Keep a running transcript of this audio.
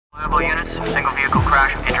Reliable units, single vehicle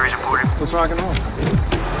crash, injuries reported. Let's rock and roll.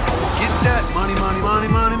 Get that money, money, money,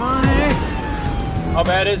 money, money. How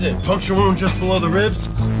bad is it? Puncture wound just below the ribs.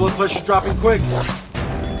 Blood pressure's dropping quick.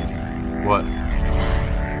 What?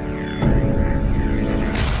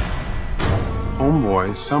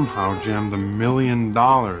 Homeboy somehow jammed $1 million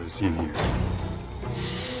in here.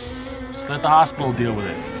 Just let the hospital deal with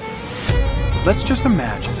it. Let's just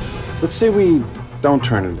imagine. Let's say we don't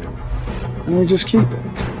turn it in, and we just keep it.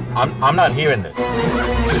 I'm not hearing this.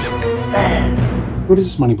 Who does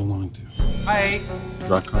this money belong to? Hi.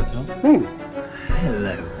 Drug cartel? Maybe.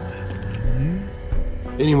 Hello.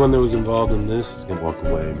 Anyone that was involved in this is gonna walk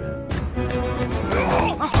away, man.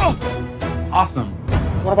 Awesome.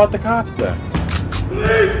 What about the cops then?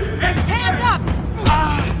 Hands up!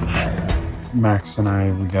 Max and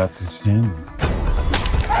I, we got this in.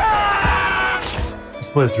 Let's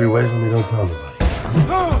play it 3 ways and we don't tell anybody.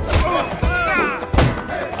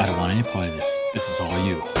 I don't want any part of this. This is all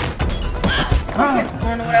you. Wanna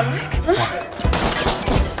know what I like?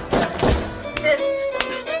 This.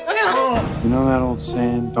 You know that old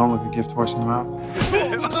saying, don't look a gift horse in the mouth?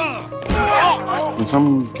 When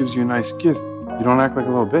someone gives you a nice gift, you don't act like a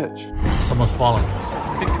little bitch. Someone's following us.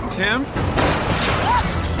 Think it's him?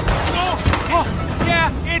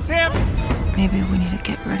 Yeah, it's him. Maybe we need to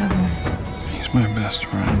get rid of him. He's my best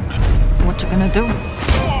friend. What you gonna do?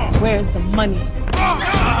 Where's the money?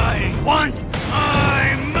 I want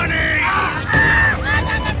my money.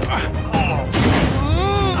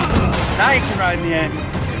 Now you can ride in the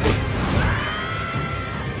ambulance.